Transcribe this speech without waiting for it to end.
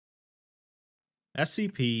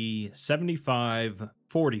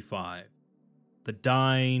SCP-7545, The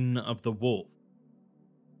Dying of the Wolf.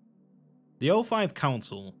 The O5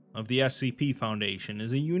 Council of the SCP Foundation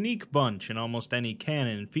is a unique bunch in almost any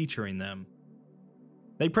canon featuring them.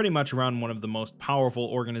 They pretty much run one of the most powerful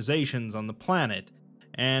organizations on the planet,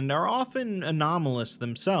 and are often anomalous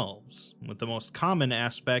themselves, with the most common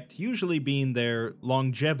aspect usually being their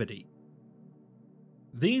longevity.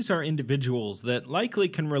 These are individuals that likely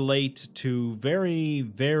can relate to very,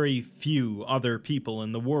 very few other people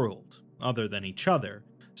in the world, other than each other,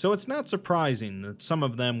 so it's not surprising that some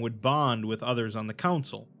of them would bond with others on the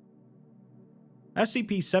Council.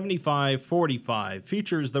 SCP-7545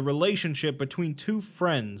 features the relationship between two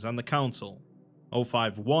friends on the Council,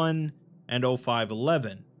 O51 and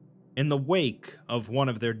O511, in the wake of one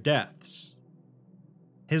of their deaths.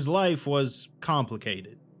 His life was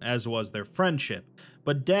complicated, as was their friendship,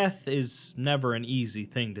 but death is never an easy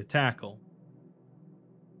thing to tackle.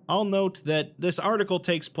 I'll note that this article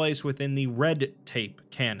takes place within the Red Tape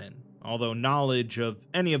canon, although knowledge of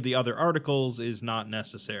any of the other articles is not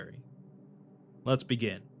necessary. Let's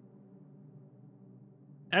begin.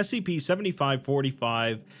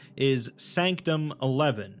 SCP-7545 is Sanctum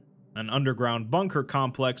 11, an underground bunker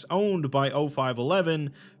complex owned by O511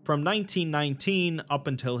 from 1919 up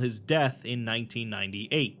until his death in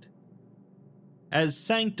 1998. As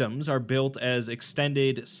sanctums are built as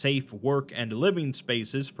extended, safe work and living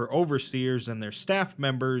spaces for overseers and their staff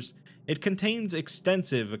members, it contains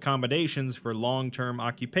extensive accommodations for long-term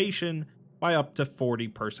occupation by up to 40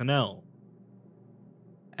 personnel.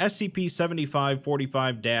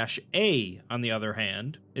 SCP-7545-A, on the other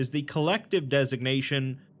hand, is the collective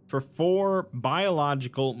designation for 4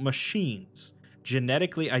 biological machines,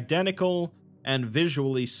 genetically identical and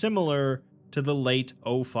visually similar to the late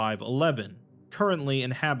O511. Currently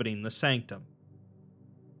inhabiting the sanctum.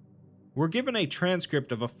 We're given a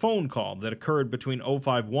transcript of a phone call that occurred between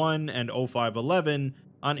O51 and O511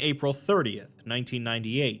 on April 30th,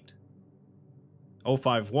 1998.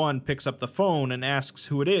 O51 picks up the phone and asks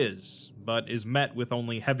who it is, but is met with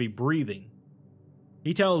only heavy breathing.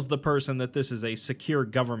 He tells the person that this is a secure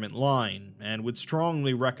government line, and would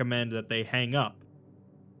strongly recommend that they hang up.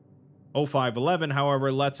 O511, however,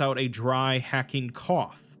 lets out a dry, hacking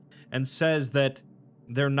cough, and says that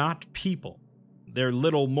they're not people. They're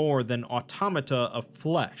little more than automata of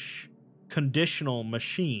flesh, conditional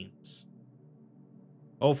machines.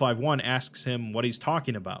 O51 asks him what he's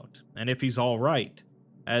talking about, and if he's alright,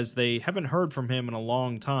 as they haven't heard from him in a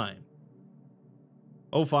long time.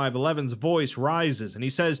 O511's voice rises, and he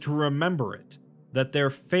says to remember it, that they're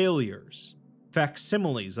failures,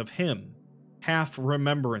 facsimiles of him,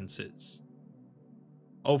 half-remembrances.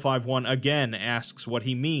 O51 again asks what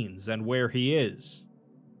he means and where he is.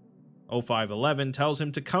 O511 tells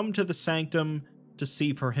him to come to the sanctum to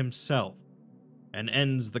see for himself, and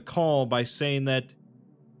ends the call by saying that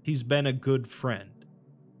he's been a good friend.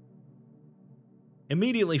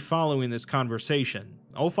 Immediately following this conversation,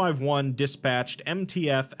 O51 dispatched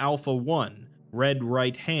MTF Alpha 1, Red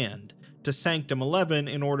Right Hand, to Sanctum 11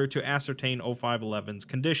 in order to ascertain O511's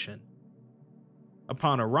condition.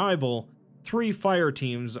 Upon arrival, 3 fire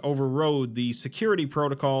teams overrode the security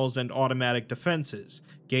protocols and automatic defenses,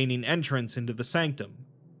 gaining entrance into the sanctum.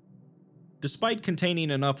 Despite containing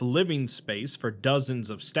enough living space for dozens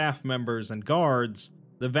of staff members and guards,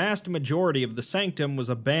 the vast majority of the sanctum was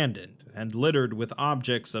abandoned and littered with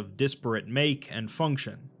objects of disparate make and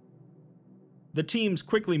function. The teams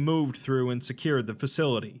quickly moved through and secured the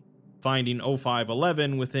facility, finding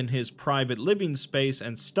O511 within his private living space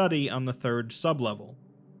and study on the 3rd sublevel.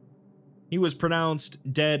 He was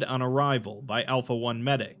pronounced dead on arrival by Alpha 1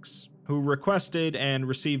 medics, who requested and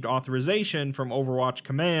received authorization from Overwatch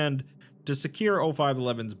Command to secure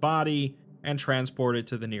O511's body and transport it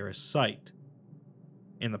to the nearest site.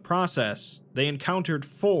 In the process, they encountered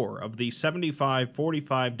 4 of the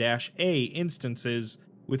 7545-A instances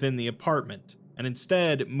within the apartment, and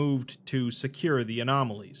instead moved to secure the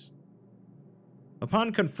anomalies.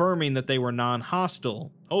 Upon confirming that they were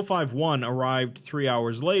non-hostile, O51 arrived 3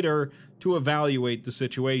 hours later to evaluate the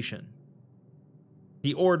situation.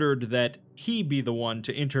 He ordered that he be the one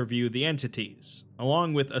to interview the entities,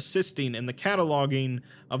 along with assisting in the cataloging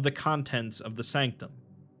of the contents of the sanctum.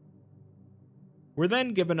 We're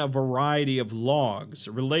then given a variety of logs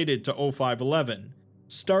related to O511,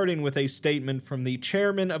 starting with a statement from the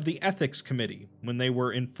chairman of the Ethics Committee when they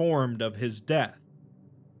were informed of his death.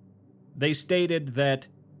 They stated that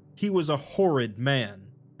he was a horrid man,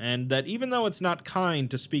 and that even though it's not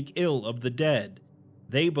kind to speak ill of the dead,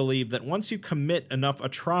 they believe that once you commit enough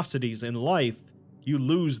atrocities in life, you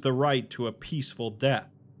lose the right to a peaceful death.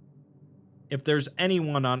 if there's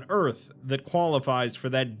anyone on Earth that qualifies for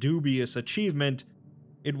that dubious achievement,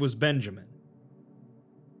 it was Benjamin.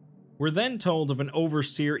 We're then told of an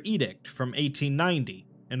overseer edict from 1890,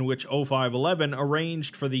 in which 0511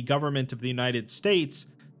 arranged for the government of the United States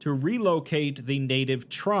to relocate the native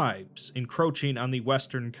tribes encroaching on the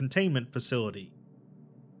Western Containment Facility.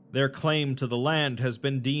 Their claim to the land has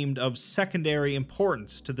been deemed of secondary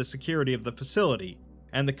importance to the security of the facility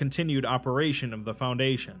and the continued operation of the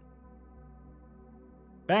Foundation.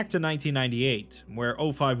 Back to 1998, where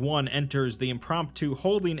 051 enters the impromptu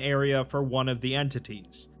holding area for one of the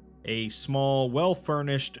entities, a small,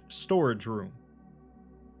 well-furnished storage room.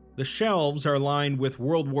 The shelves are lined with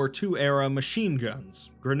World War II-era machine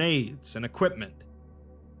guns, grenades, and equipment.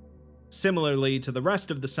 Similarly to the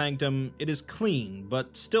rest of the sanctum, it is clean,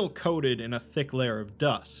 but still coated in a thick layer of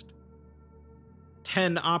dust.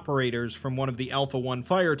 10 operators from one of the Alpha 1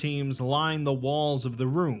 fire teams line the walls of the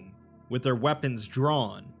room, with their weapons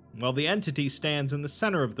drawn, while the entity stands in the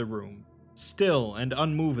center of the room, still and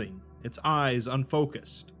unmoving, its eyes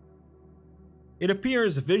unfocused. It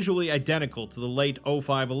appears visually identical to the late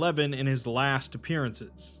 0511 in his last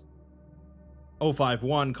appearances.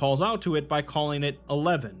 051 calls out to it by calling it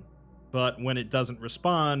 11, but when it doesn't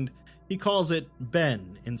respond, he calls it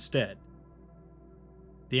Ben instead.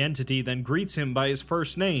 The entity then greets him by his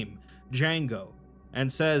first name, Django,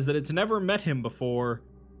 and says that it's never met him before,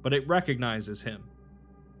 but it recognizes him.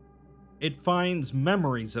 It finds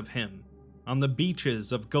memories of him on the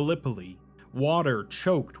beaches of Gallipoli, water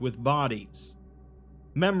choked with bodies.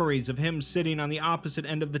 Memories of him sitting on the opposite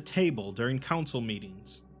end of the table during council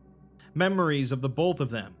meetings. Memories of the both of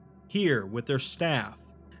them, here with their staff,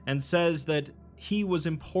 and says that he was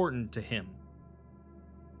important to him.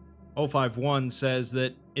 051 says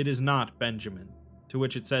that it is not Benjamin, to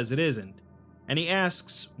which it says it isn't, and he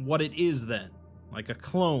asks what it is then, like a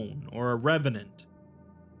clone or a revenant.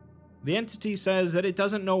 The entity says that it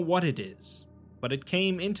doesn't know what it is, but it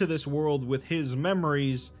came into this world with his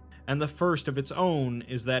memories, and the first of its own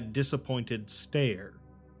is that disappointed stare.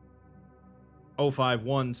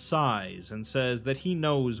 051 sighs and says that he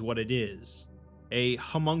knows what it is. A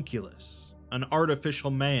homunculus, an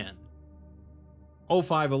artificial man.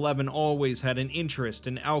 0511 always had an interest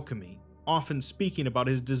in alchemy, often speaking about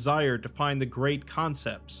his desire to find the great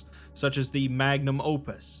concepts, such as the magnum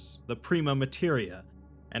opus, the prima materia,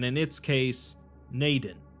 and in its case,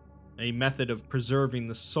 Naden, a method of preserving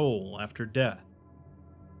the soul after death.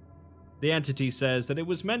 The entity says that it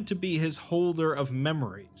was meant to be his holder of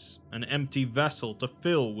memories, an empty vessel to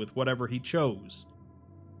fill with whatever he chose.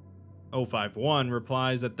 051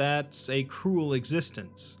 replies that that's a cruel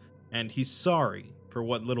existence, and he's sorry for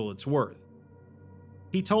what little it's worth.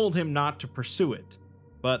 He told him not to pursue it,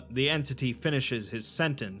 but the entity finishes his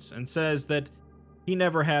sentence and says that he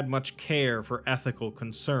never had much care for ethical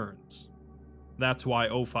concerns. That's why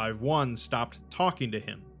 051 stopped talking to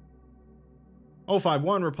him.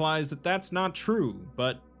 051 replies that that's not true,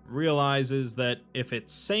 but realizes that if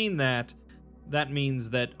it's saying that, that means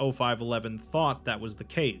that 0511 thought that was the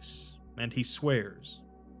case, and he swears.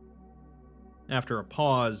 After a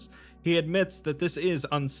pause, he admits that this is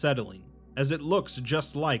unsettling, as it looks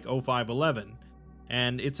just like 0511,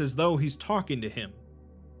 and it's as though he's talking to him,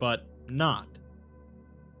 but not.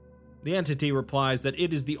 The entity replies that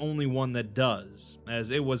it is the only one that does, as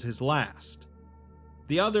it was his last.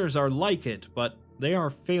 The others are like it, but they are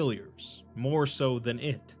failures, more so than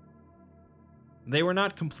it. They were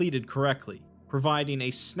not completed correctly, providing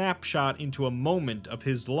a snapshot into a moment of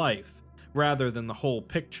his life, rather than the whole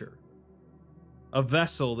picture. A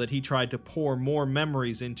vessel that he tried to pour more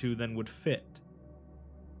memories into than would fit.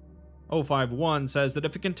 051 says that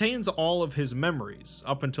if it contains all of his memories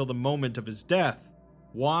up until the moment of his death,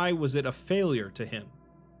 why was it a failure to him?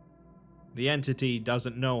 The entity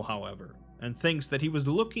doesn't know, however, and thinks that he was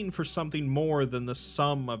looking for something more than the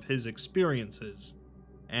sum of his experiences,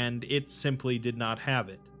 and it simply did not have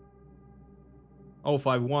it.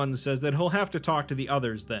 051 says that he'll have to talk to the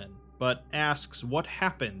others then, but asks what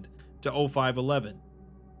happened to 0511.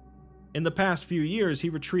 In the past few years, he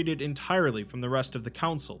retreated entirely from the rest of the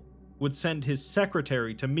council, would send his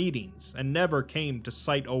secretary to meetings, and never came to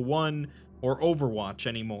Site-01 or Overwatch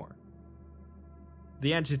anymore.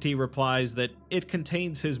 The entity replies that it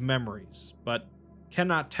contains his memories, but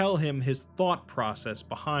cannot tell him his thought process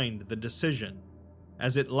behind the decision,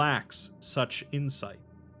 as it lacks such insight.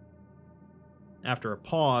 After a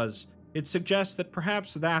pause, it suggests that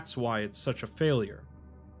perhaps that's why it's such a failure,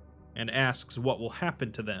 and asks what will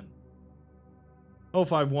happen to them.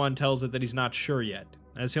 051 tells it that he's not sure yet,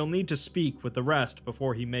 as he'll need to speak with the rest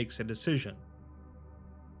before he makes a decision.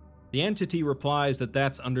 The entity replies that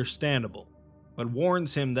that's understandable, but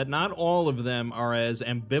warns him that not all of them are as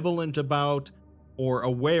ambivalent about or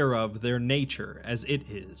aware of their nature as it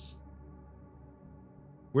is.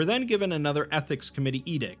 We're then given another Ethics Committee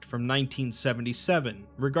edict from 1977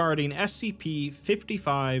 regarding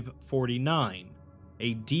SCP-5549,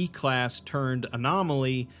 a D-class turned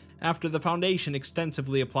anomaly after the Foundation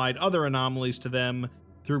extensively applied other anomalies to them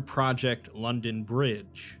through Project London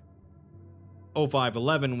Bridge.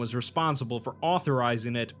 0511 was responsible for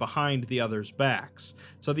authorizing it behind the others' backs,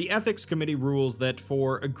 so the Ethics Committee rules that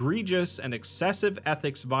for egregious and excessive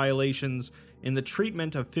ethics violations in the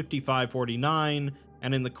treatment of 5549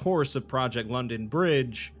 and in the course of Project London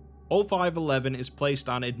Bridge, 0511 is placed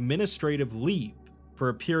on administrative leave for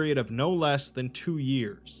a period of no less than 2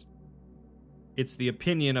 years. It's the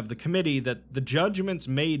opinion of the committee that the judgments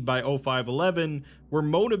made by 0511 were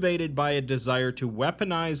motivated by a desire to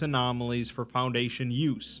weaponize anomalies for Foundation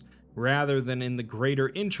use, rather than in the greater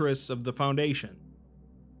interests of the Foundation.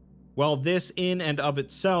 While this in and of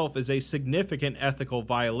itself is a significant ethical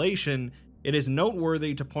violation, it is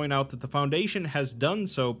noteworthy to point out that the Foundation has done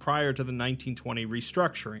so prior to the 1920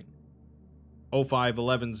 restructuring.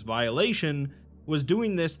 0511's violation was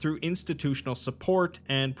doing this through institutional support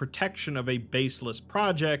and protection of a baseless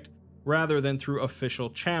project rather than through official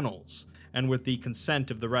channels, and with the consent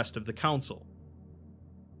of the rest of the Council.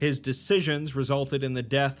 His decisions resulted in the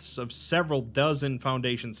deaths of several dozen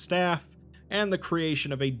Foundation staff and the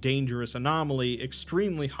creation of a dangerous anomaly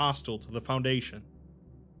extremely hostile to the Foundation.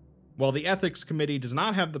 While the Ethics Committee does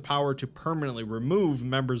not have the power to permanently remove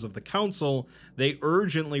members of the Council, they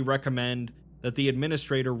urgently recommend that the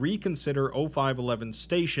Administrator reconsider 0511's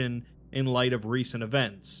station in light of recent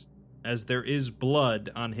events, as there is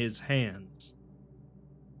blood on his hands.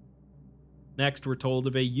 Next, we're told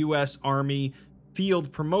of a U.S. Army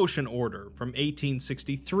Field Promotion Order from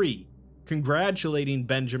 1863, congratulating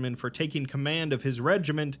Benjamin for taking command of his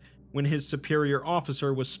regiment when his superior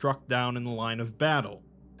officer was struck down in the line of battle,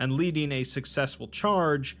 and leading a successful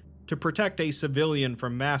charge to protect a civilian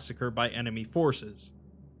from massacre by enemy forces.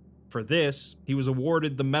 For this, he was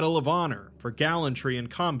awarded the Medal of Honor for gallantry in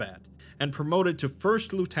combat, and promoted to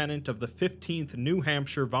First Lieutenant of the 15th New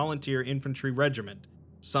Hampshire Volunteer Infantry Regiment,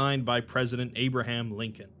 signed by President Abraham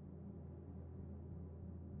Lincoln.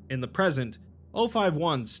 In the present,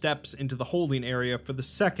 051 steps into the holding area for the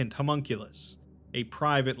second homunculus, a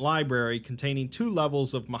private library containing 2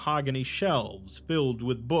 levels of mahogany shelves filled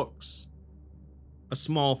with books. A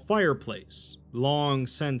small fireplace, long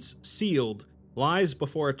since sealed, lies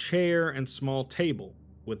before a chair and small table,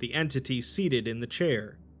 with the entity seated in the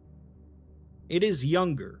chair. It is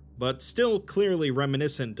younger, but still clearly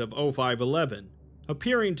reminiscent of 0511,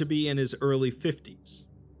 appearing to be in his early 50s.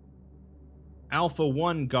 Alpha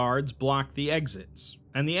 1 guards block the exits,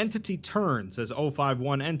 and the entity turns as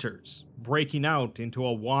 051 enters, breaking out into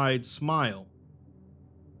a wide smile.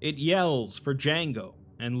 It yells for Django,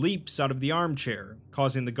 and leaps out of the armchair,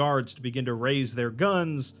 causing the guards to begin to raise their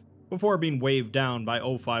guns before being waved down by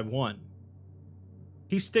 051.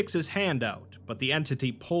 He sticks his hand out, but the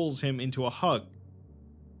entity pulls him into a hug.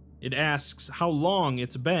 It asks how long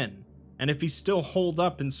it's been, and if he's still holed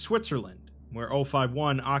up in Switzerland, where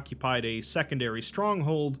 051 occupied a secondary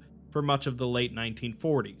stronghold for much of the late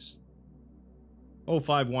 1940s.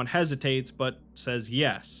 051 hesitates, but says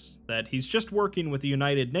yes, that he's just working with the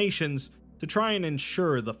United Nations to try and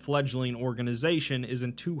ensure the fledgling organization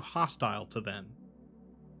isn't too hostile to them.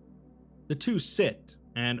 The two sit,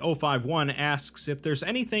 and 051 asks if there's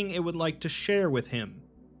anything it would like to share with him,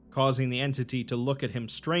 causing the entity to look at him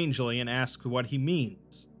strangely and ask what he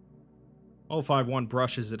means. 051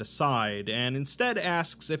 brushes it aside, and instead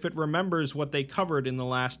asks if it remembers what they covered in the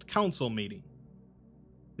last council meeting.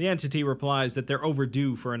 The entity replies that they're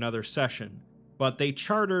overdue for another session, but they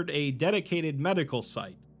chartered a dedicated medical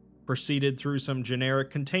site, proceeded through some generic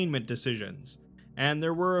containment decisions, and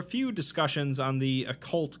there were a few discussions on the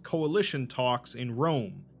occult coalition talks in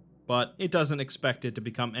Rome, but it doesn't expect it to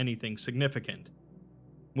become anything significant.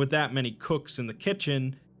 With that many cooks in the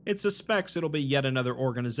kitchen, it suspects it'll be yet another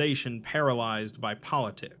organization paralyzed by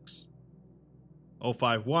politics.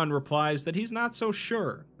 051 replies that he's not so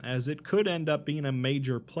sure, as it could end up being a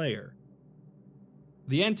major player.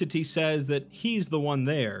 The entity says that he's the one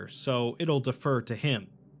there, so it'll defer to him.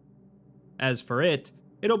 As for it,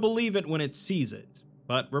 it'll believe it when it sees it,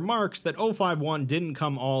 but remarks that 051 didn't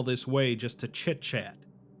come all this way just to chit-chat.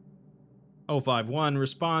 051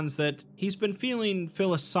 responds that he's been feeling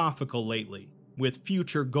philosophical lately, with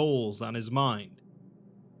future goals on his mind.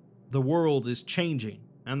 The world is changing,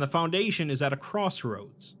 and the Foundation is at a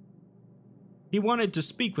crossroads. He wanted to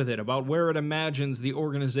speak with it about where it imagines the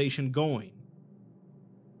organization going.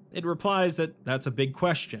 It replies that that's a big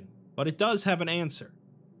question, but it does have an answer.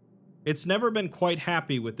 It's never been quite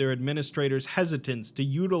happy with their administrator's hesitance to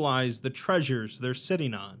utilize the treasures they're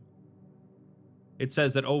sitting on. It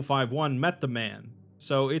says that 051 met the man,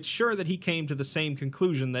 so it's sure that he came to the same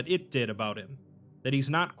conclusion that it did about him, that he's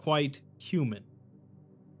not quite human.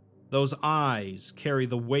 Those eyes carry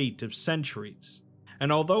the weight of centuries,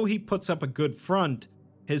 and although he puts up a good front,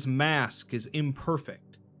 his mask is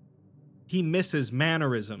imperfect. He misses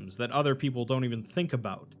mannerisms that other people don't even think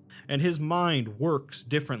about, and his mind works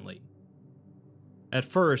differently. At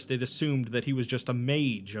first, it assumed that he was just a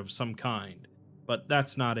mage of some kind, but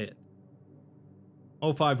that's not it.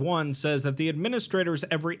 051 says that the administrator's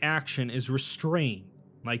every action is restrained,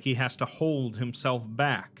 like he has to hold himself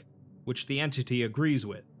back, which the entity agrees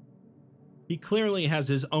with. He clearly has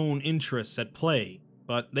his own interests at play,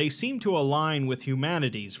 but they seem to align with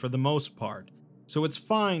humanity's for the most part, so it's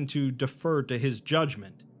fine to defer to his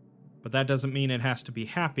judgment, but that doesn't mean it has to be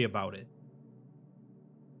happy about it.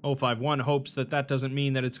 051 hopes that that doesn't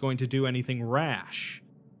mean that it's going to do anything rash,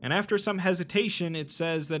 and after some hesitation it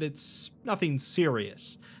says that it's nothing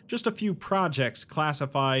serious, just a few projects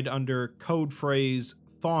classified under code phrase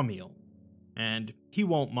Thaumiel, and he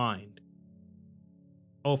won't mind.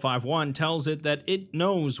 051 tells it that it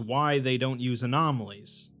knows why they don't use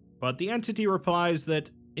anomalies, but the entity replies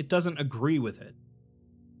that it doesn't agree with it.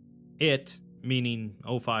 It, meaning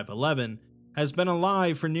 0511, has been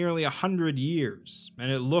alive for nearly 100 years,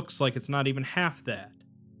 and it looks like it's not even half that.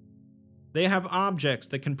 They have objects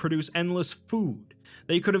that can produce endless food.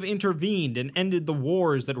 They could have intervened and ended the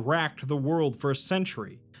wars that racked the world for a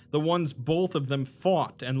century, the ones both of them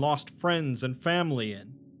fought and lost friends and family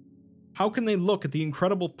in. How can they look at the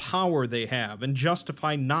incredible power they have and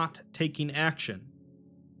justify not taking action?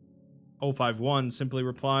 051 simply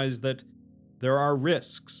replies that there are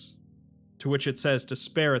risks, to which it says to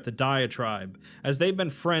spare it the diatribe, as they've been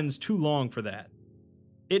friends too long for that.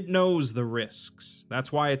 It knows the risks,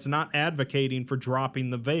 that's why it's not advocating for dropping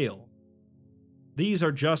the veil. These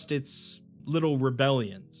are just its little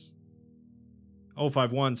rebellions.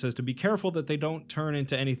 051 says to be careful that they don't turn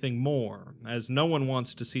into anything more, as no one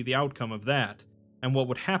wants to see the outcome of that, and what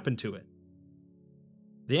would happen to it.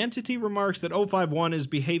 The entity remarks that 051 is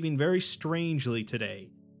behaving very strangely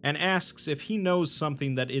today, and asks if he knows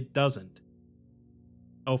something that it doesn't.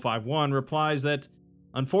 051 replies that,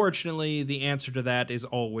 unfortunately, the answer to that is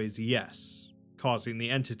always yes, causing the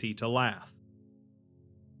entity to laugh.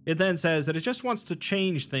 It then says that it just wants to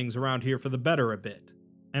change things around here for the better a bit,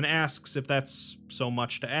 and asks if that's so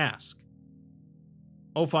much to ask.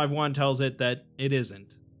 051 tells it that it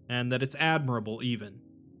isn't, and that it's admirable even.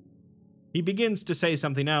 He begins to say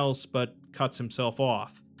something else, but cuts himself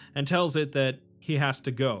off, and tells it that he has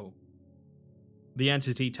to go. The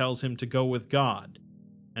entity tells him to go with God,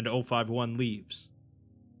 and 051 leaves.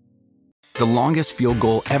 The longest field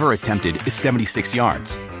goal ever attempted is 76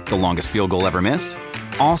 yards. The longest field goal ever missed?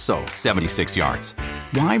 Also 76 yards.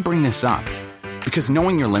 Why bring this up? Because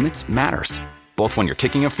knowing your limits matters, both when you're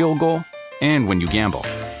kicking a field goal and when you gamble.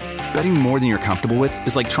 Betting more than you're comfortable with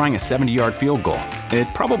is like trying a 70-yard field goal. It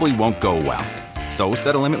probably won't go well. So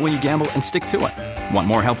set a limit when you gamble and stick to it. Want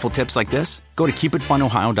more helpful tips like this? Go to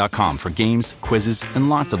keepitfunohio.com for games, quizzes, and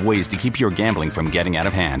lots of ways to keep your gambling from getting out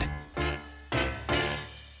of hand.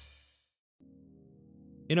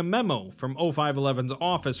 In a memo from 0511's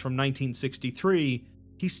office from 1963,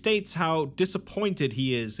 he states how disappointed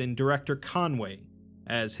he is in Director Conway,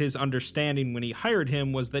 as his understanding when he hired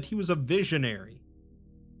him was that he was a visionary.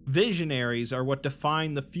 Visionaries are what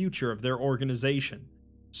define the future of their organization.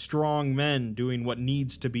 Strong men doing what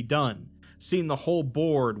needs to be done, seeing the whole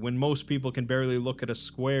board when most people can barely look at a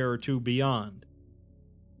square or two beyond.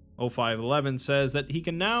 0511 says that he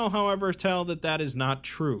can now, however, tell that that is not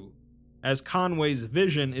true, as Conway's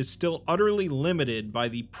vision is still utterly limited by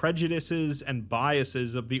the prejudices and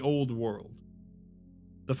biases of the old world.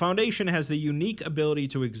 The Foundation has the unique ability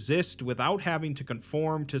to exist without having to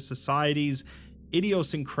conform to society's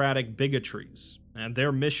idiosyncratic bigotries, and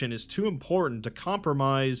their mission is too important to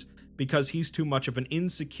compromise because he's too much of an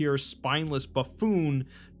insecure, spineless buffoon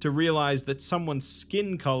to realize that someone's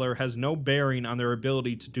skin color has no bearing on their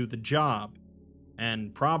ability to do the job,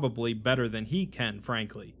 and probably better than he can,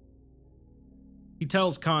 frankly. He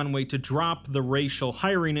tells Conway to drop the racial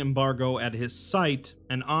hiring embargo at his site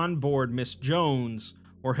and onboard Miss Jones,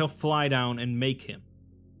 or he'll fly down and make him.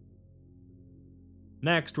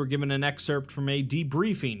 Next, we're given an excerpt from a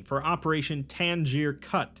debriefing for Operation Tangier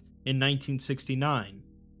Cut in 1969.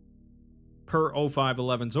 Per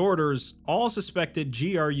 0511's orders, all suspected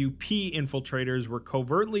GRUP infiltrators were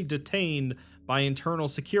covertly detained by internal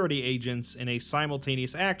security agents in a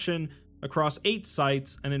simultaneous action across 8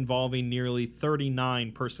 sites and involving nearly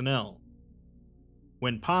 39 personnel.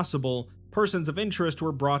 When possible, persons of interest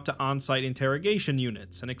were brought to on-site interrogation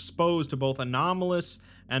units and exposed to both anomalous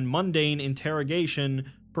and mundane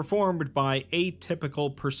interrogation performed by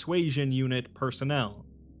atypical persuasion unit personnel.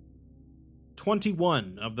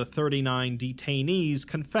 21 of the 39 detainees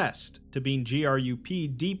confessed to being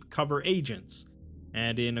GRUP deep cover agents,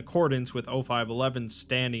 and in accordance with 0511's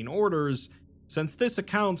standing orders, since this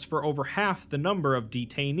accounts for over half the number of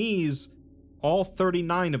detainees, all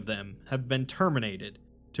 39 of them have been terminated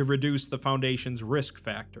to reduce the Foundation's risk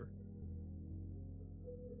factor.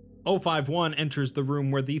 051 enters the room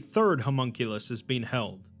where the third homunculus is being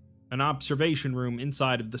held, an observation room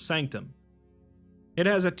inside of the sanctum. It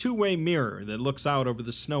has a two-way mirror that looks out over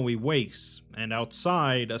the snowy wastes, and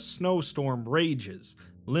outside a snowstorm rages,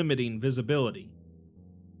 limiting visibility.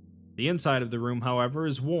 The inside of the room, however,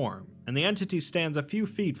 is warm, and the entity stands a few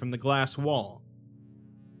feet from the glass wall.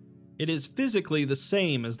 It is physically the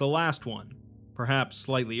same as the last one, perhaps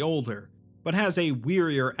slightly older, but has a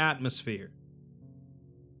weirier atmosphere.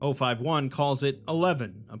 051 calls it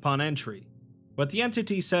 11 upon entry, but the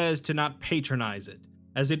entity says to not patronize it,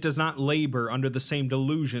 as it does not labor under the same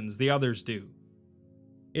delusions the others do.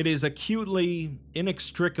 It is acutely,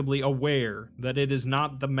 inextricably aware that it is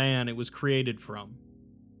not the man it was created from.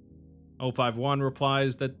 051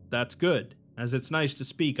 replies that that's good, as it's nice to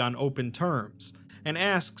speak on open terms, and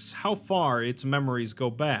asks how far its memories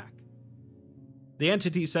go back. The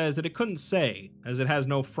entity says that it couldn't say, as it has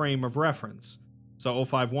no frame of reference, so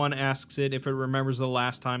 051 asks it if it remembers the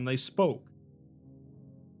last time they spoke.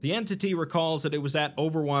 The entity recalls that it was at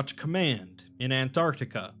Overwatch Command in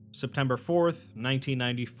Antarctica, September 4th,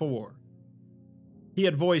 1994. He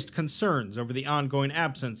had voiced concerns over the ongoing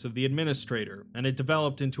absence of the administrator, and it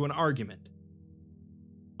developed into an argument.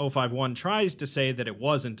 051 tries to say that it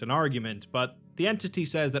wasn't an argument, but the entity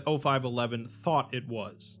says that 0511 thought it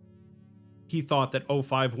was. He thought that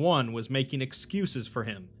 051 was making excuses for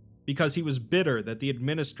him because he was bitter that the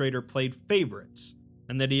administrator played favorites,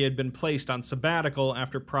 and that he had been placed on sabbatical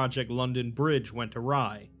after Project London Bridge went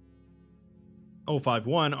awry.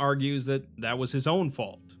 051 argues that that was his own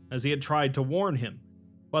fault, as he had tried to warn him,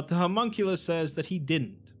 but the homunculus says that he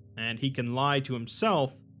didn't, and he can lie to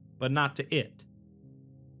himself, but not to it.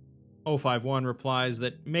 051 replies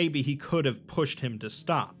that maybe he could have pushed him to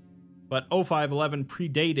stop, but 0511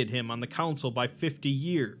 predated him on the council by 50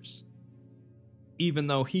 years. Even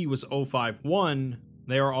though he was 051,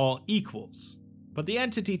 they are all equals. But the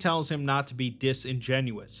entity tells him not to be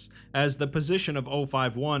disingenuous, as the position of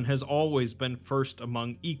 051 has always been first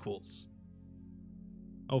among equals.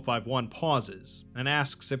 051 pauses, and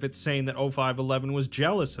asks if it's saying that 0511 was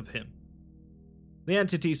jealous of him. The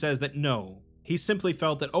entity says that no, he simply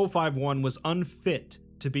felt that 051 was unfit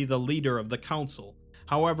to be the leader of the council,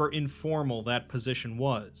 however informal that position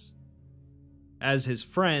was. As his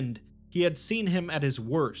friend, he had seen him at his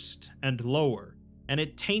worst and lower, and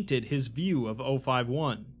it tainted his view of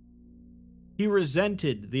 051. He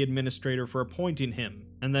resented the administrator for appointing him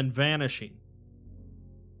and then vanishing.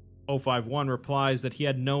 051 replies that he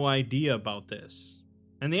had no idea about this,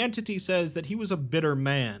 and the entity says that he was a bitter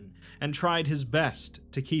man and tried his best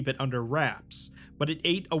to keep it under wraps, but it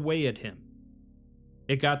ate away at him.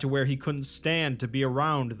 It got to where he couldn't stand to be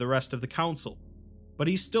around the rest of the council, but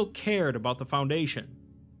he still cared about the Foundation,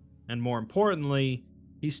 and more importantly,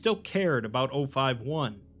 he still cared about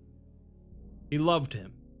 051. He loved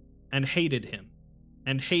him, and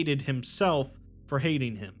hated himself for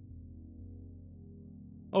hating him.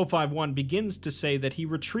 051 begins to say that he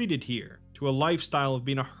retreated here to a lifestyle of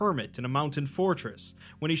being a hermit in a mountain fortress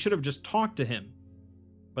when he should have just talked to him,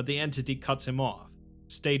 but the entity cuts him off,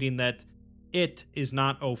 stating that it is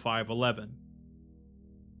not 0511.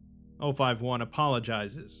 051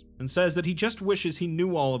 apologizes and says that he just wishes he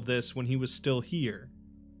knew all of this when he was still here.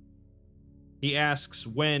 He asks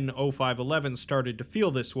when 0511 started to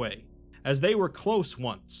feel this way, as they were close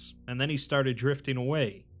once, and then he started drifting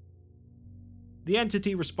away. The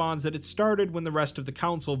entity responds that it started when the rest of the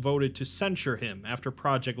council voted to censure him after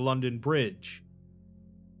Project London Bridge.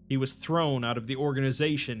 He was thrown out of the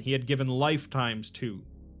organization he had given lifetimes to,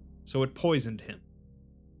 so it poisoned him.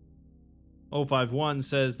 051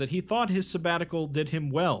 says that he thought his sabbatical did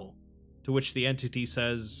him well, to which the entity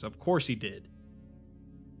says of course he did.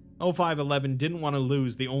 0511 didn't want to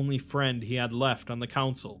lose the only friend he had left on the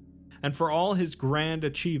council, and for all his grand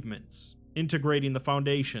achievements, integrating the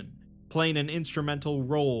Foundation, playing an instrumental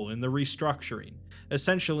role in the restructuring,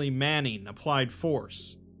 essentially manning applied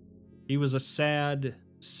force, he was a sad,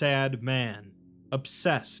 sad man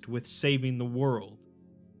obsessed with saving the world.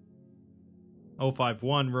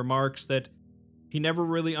 051 remarks that he never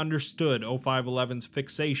really understood 0511's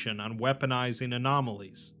fixation on weaponizing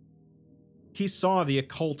anomalies. He saw the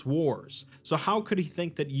occult wars, so how could he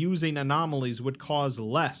think that using anomalies would cause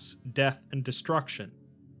less death and destruction?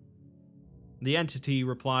 The entity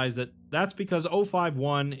replies that that's because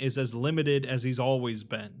 051 is as limited as he's always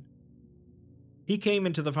been. He came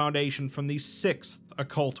into the Foundation from the 6th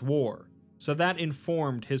occult war, so that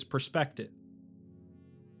informed his perspective.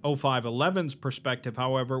 0511's perspective,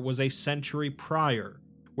 however, was a century prior,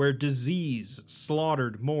 where disease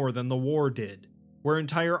slaughtered more than the war did, where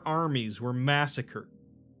entire armies were massacred.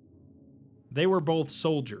 They were both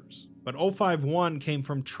soldiers, but 051 came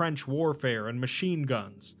from trench warfare and machine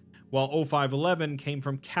guns, while 0511 came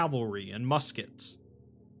from cavalry and muskets.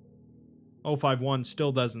 051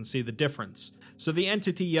 still doesn't see the difference, so the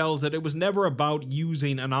entity yells that it was never about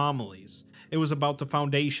using anomalies, it was about the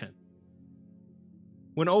Foundation.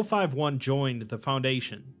 When 051 joined the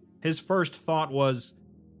Foundation, his first thought was,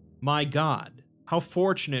 "My God, how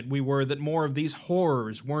fortunate we were that more of these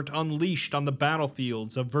horrors weren't unleashed on the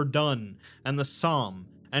battlefields of Verdun and the Somme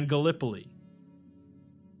and Gallipoli."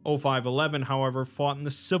 0511, however, fought in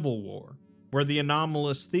the Civil War, where the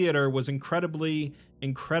anomalous theater was incredibly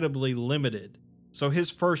limited, so his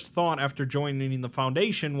first thought after joining the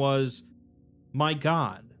Foundation was, "My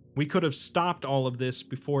God, we could have stopped all of this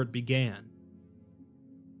before it began."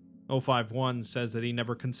 051 says that he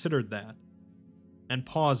never considered that, and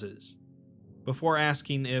pauses, before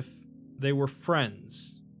asking if they were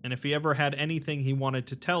friends, and if he ever had anything he wanted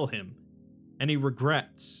to tell him, any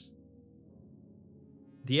regrets.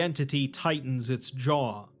 The entity tightens its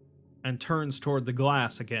jaw, and turns toward the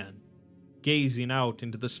glass again, gazing out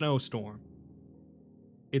into the snowstorm.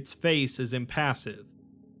 Its face is impassive,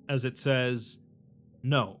 as it says,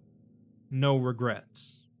 no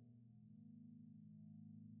regrets.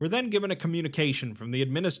 We're then given a communication from the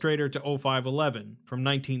administrator to 0511 from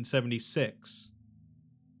 1976.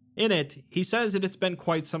 In it, he says that it's been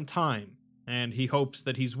quite some time, and he hopes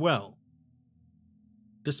that he's well.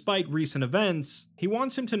 Despite recent events, he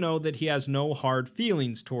wants him to know that he has no hard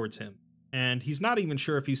feelings towards him, and he's not even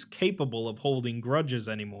sure if he's capable of holding grudges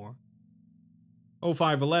anymore.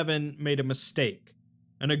 0511 made a mistake,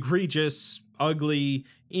 an egregious, ugly,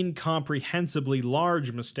 incomprehensibly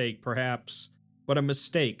large mistake perhaps, but a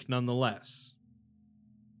mistake nonetheless.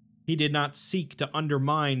 He did not seek to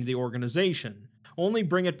undermine the organization, only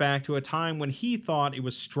bring it back to a time when he thought it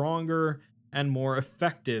was stronger and more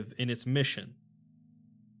effective in its mission.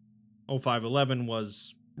 0511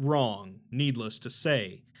 was wrong, needless to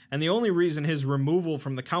say, and the only reason his removal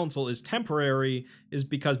from the council is temporary is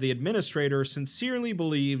because the administrator sincerely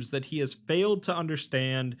believes that he has failed to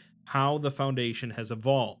understand how the Foundation has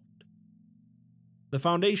evolved. The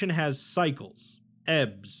Foundation has cycles,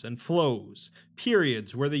 ebbs and flows,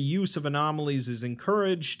 periods where the use of anomalies is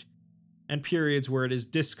encouraged, and periods where it is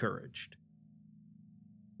discouraged.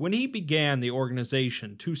 When he began the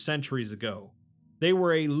organization 2 centuries ago, they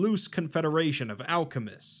were a loose confederation of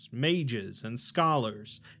alchemists, mages, and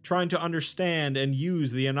scholars trying to understand and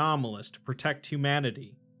use the anomalous to protect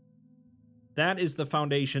humanity. That is the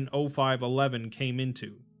Foundation 0511 came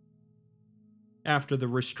into. After the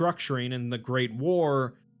restructuring and the Great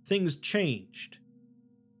War, things changed.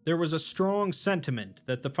 There was a strong sentiment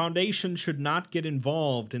that the Foundation should not get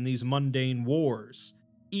involved in these mundane wars,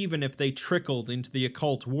 even if they trickled into the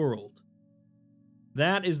occult world.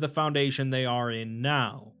 That is the Foundation they are in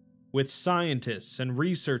now, with scientists and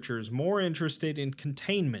researchers more interested in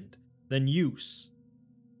containment than use.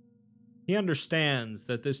 He understands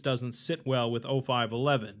that this doesn't sit well with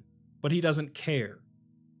 0511, but he doesn't care.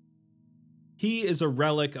 He is a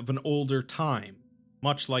relic of an older time,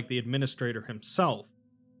 much like the administrator himself,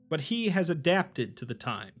 but he has adapted to the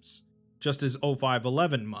times, just as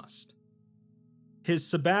 0511 must. His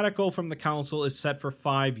sabbatical from the council is set for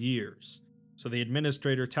 5 years, so the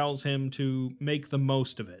administrator tells him to make the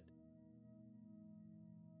most of it.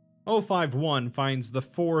 051 finds the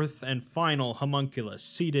 4th and final homunculus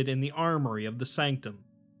seated in the armory of the sanctum,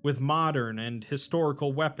 with modern and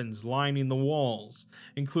historical weapons lining the walls,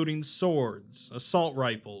 including swords, assault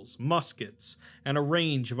rifles, muskets, and a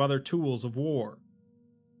range of other tools of war.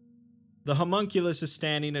 The homunculus is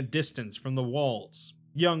standing a distance from the walls,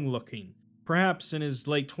 young-looking, perhaps in his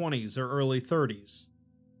late 20s or early 30s.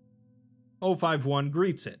 051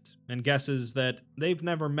 greets it, and guesses that they've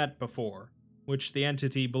never met before, which the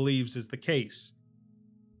entity believes is the case.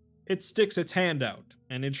 It sticks its hand out,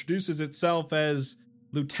 and introduces itself as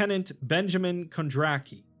Lieutenant Benjamin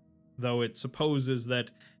Kondraki, though it supposes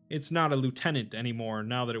that it's not a lieutenant anymore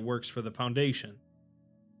now that it works for the Foundation.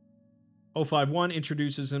 051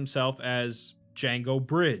 introduces himself as Django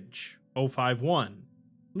Bridge, 051,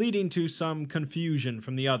 leading to some confusion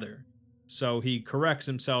from the other, so he corrects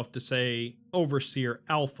himself to say Overseer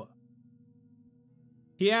Alpha.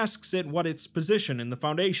 He asks it what its position in the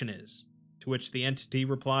Foundation is, to which the entity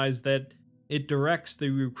replies that it directs the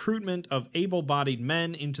recruitment of able-bodied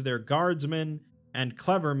men into their guardsmen and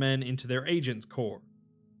clever men into their agents' corps.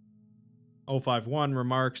 051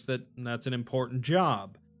 remarks that that's an important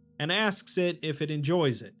job, and asks it if it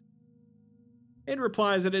enjoys it. It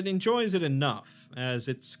replies that it enjoys it enough, as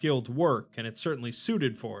it's skilled work and it's certainly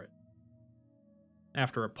suited for it.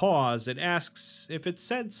 After a pause, it asks if it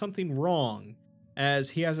said something wrong,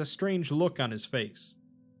 as he has a strange look on his face.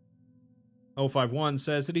 051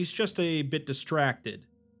 says that he's just a bit distracted,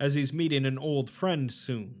 as he's meeting an old friend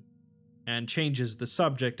soon, and changes the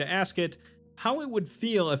subject to ask it how it would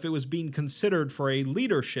feel if it was being considered for a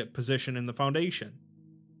leadership position in the Foundation.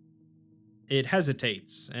 It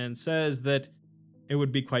hesitates and says that it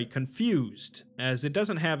would be quite confused, as it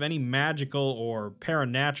doesn't have any magical or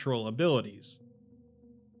paranatural abilities.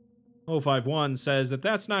 051 says that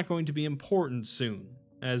that's not going to be important soon,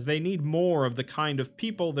 as they need more of the kind of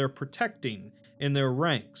people they're protecting in their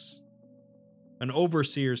ranks. An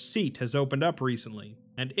overseer's seat has opened up recently,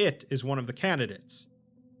 and it is one of the candidates.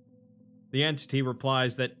 The entity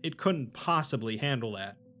replies that it couldn't possibly handle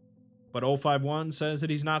that, but 051 says that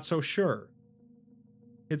he's not so sure.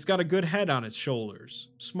 It's got a good head on its shoulders,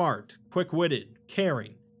 smart, quick-witted,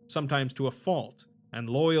 caring, sometimes to a fault, and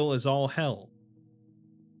loyal as all hell.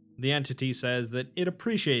 The entity says that it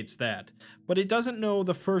appreciates that, but it doesn't know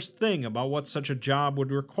the first thing about what such a job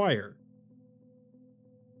would require.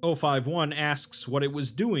 051 asks what it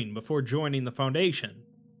was doing before joining the Foundation,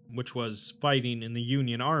 which was fighting in the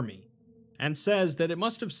Union Army, and says that it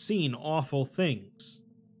must have seen awful things.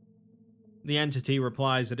 The entity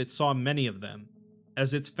replies that it saw many of them,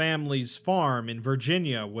 as its family's farm in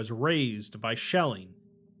Virginia was razed by shelling,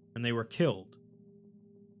 and they were killed.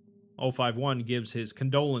 051 gives his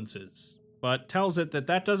condolences, but tells it that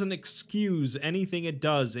that doesn't excuse anything it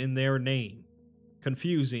does in their name,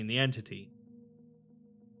 confusing the entity.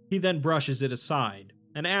 He then brushes it aside,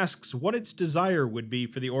 and asks what its desire would be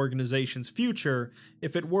for the organization's future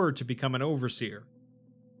if it were to become an overseer.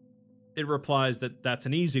 It replies that that's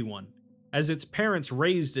an easy one, as its parents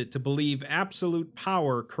raised it to believe absolute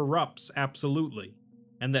power corrupts absolutely,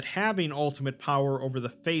 and that having ultimate power over the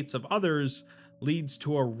fates of others leads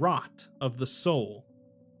to a rot of the soul.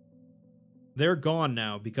 They're gone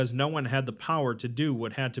now because no one had the power to do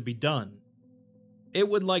what had to be done. It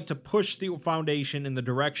would like to push the Foundation in the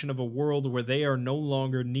direction of a world where they are no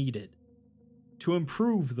longer needed. To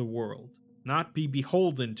improve the world, not be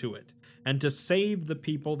beholden to it, and to save the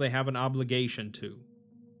people they have an obligation to.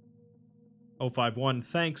 051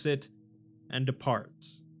 thanks it and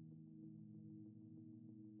departs.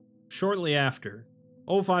 Shortly after,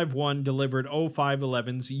 051 delivered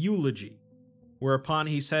 0511's eulogy, whereupon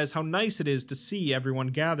he says how nice it is to see everyone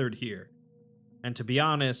gathered here. And to be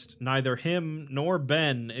honest, neither him nor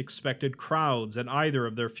Ben expected crowds at either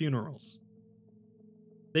of their funerals.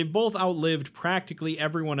 They've both outlived practically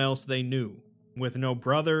everyone else they knew, with no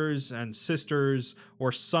brothers and sisters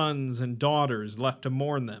or sons and daughters left to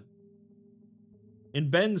mourn them. In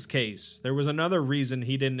Ben's case, there was another reason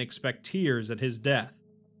he didn't expect tears at his death.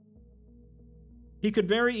 He could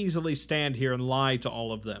very easily stand here and lie to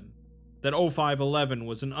all of them, that 0511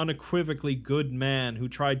 was an unequivocally good man who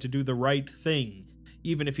tried to do the right thing,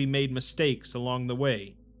 even if he made mistakes along the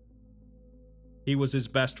way. He was his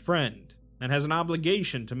best friend, and has an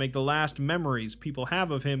obligation to make the last memories people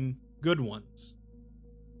have of him good ones.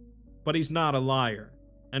 But he's not a liar,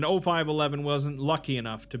 and 0511 wasn't lucky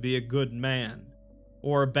enough to be a good man,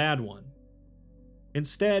 or a bad one.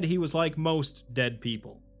 Instead, he was like most dead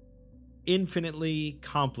people, infinitely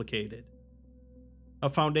complicated. A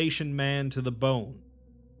Foundation man to the bone.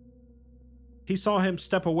 He saw him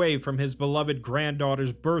step away from his beloved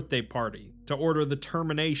granddaughter's birthday party to order the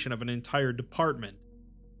termination of an entire department.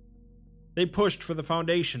 They pushed for the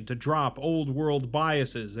Foundation to drop old-world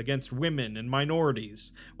biases against women and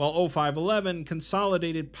minorities, while 0511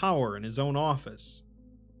 consolidated power in his own office.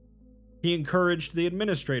 He encouraged the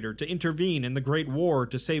administrator to intervene in the Great War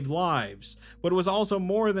to save lives, but was also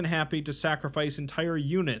more than happy to sacrifice entire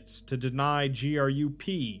units to deny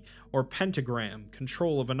GRUP or Pentagram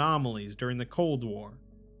control of anomalies during the Cold War.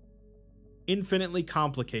 Infinitely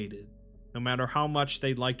complicated, no matter how much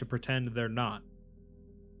they'd like to pretend they're not.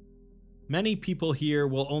 Many people here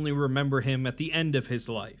will only remember him at the end of his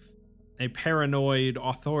life, a paranoid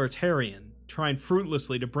authoritarian trying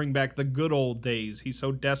fruitlessly to bring back the good old days he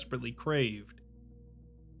so desperately craved,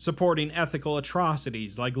 supporting ethical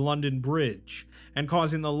atrocities like London Bridge, and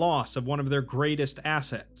causing the loss of one of their greatest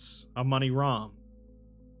assets, a money ROM.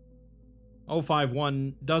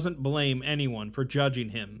 051 doesn't blame anyone for judging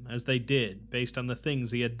him as they did based on the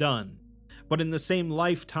things he had done, but in the same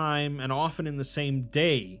lifetime and often in the same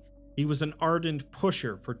day, he was an ardent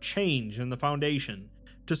pusher for change in the Foundation,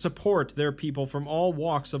 to support their people from all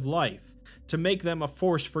walks of life, to make them a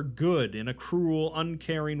force for good in a cruel,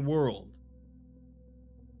 uncaring world.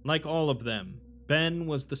 Like all of them, Ben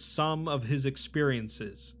was the sum of his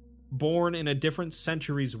experiences, born in a different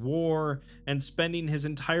century's war and spending his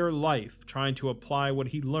entire life trying to apply what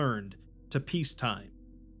he learned to peacetime.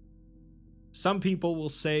 Some people will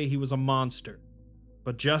say he was a monster,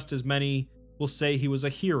 but just as many will say he was a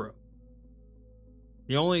hero.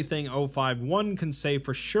 The only thing 051 can say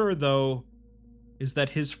for sure, though, is that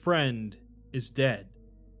his friend is dead.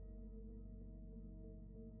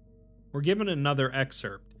 We're given another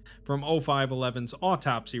excerpt from 0511's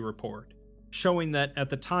autopsy report, showing that at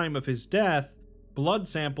the time of his death, blood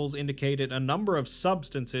samples indicated a number of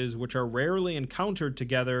substances which are rarely encountered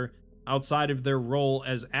together outside of their role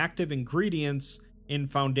as active ingredients in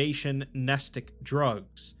Foundation nestic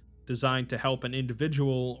drugs, designed to help an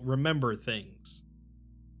individual remember things.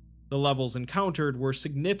 The levels encountered were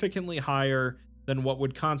significantly higher than what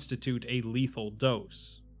would constitute a lethal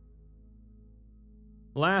dose.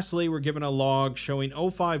 Lastly, we're given a log showing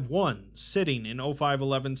 051 sitting in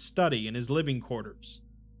 0511's study in his living quarters.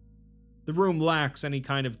 The room lacks any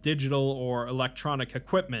kind of digital or electronic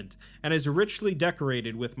equipment and is richly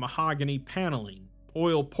decorated with mahogany paneling,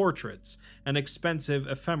 oil portraits, and expensive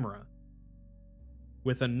ephemera.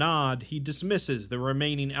 With a nod, he dismisses the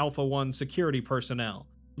remaining Alpha 1 security personnel,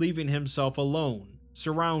 leaving himself alone,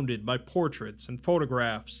 surrounded by portraits and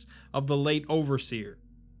photographs of the late Overseer,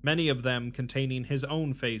 many of them containing his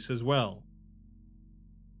own face as well.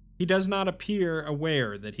 He does not appear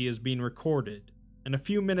aware that he is being recorded, and a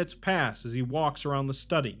few minutes pass as he walks around the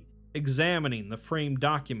study, examining the framed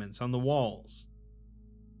documents on the walls.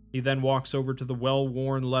 He then walks over to the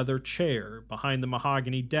well-worn leather chair behind the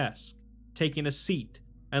mahogany desk, taking a seat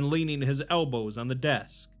and leaning his elbows on the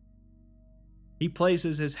desk. He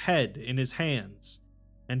places his head in his hands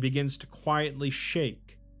and begins to quietly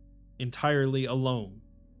shake, entirely alone.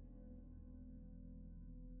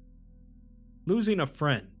 Losing a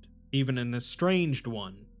friend, even an estranged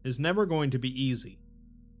one, is never going to be easy.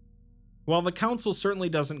 While the Council certainly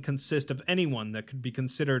doesn't consist of anyone that could be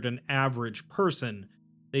considered an average person,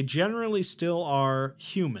 they generally still are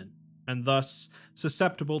human, and thus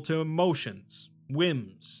susceptible to emotions,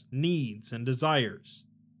 whims, needs, and desires.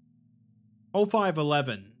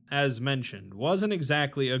 0511, as mentioned, wasn't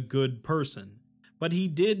exactly a good person, but he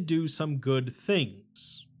did do some good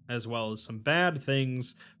things, as well as some bad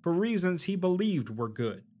things for reasons he believed were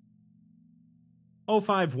good.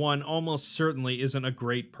 051 almost certainly isn't a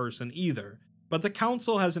great person either, but the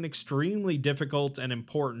Council has an extremely difficult and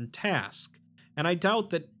important task, and I doubt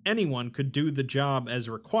that anyone could do the job as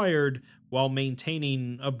required while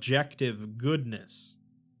maintaining objective goodness.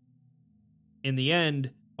 In the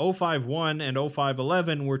end, 051 and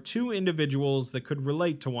 0511 were two individuals that could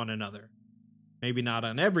relate to one another. Maybe not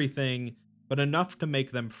on everything, but enough to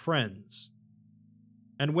make them friends.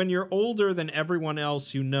 And when you're older than everyone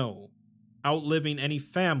else you know, outliving any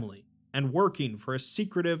family, and working for a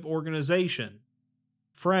secretive organization,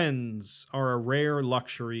 friends are a rare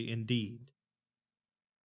luxury indeed.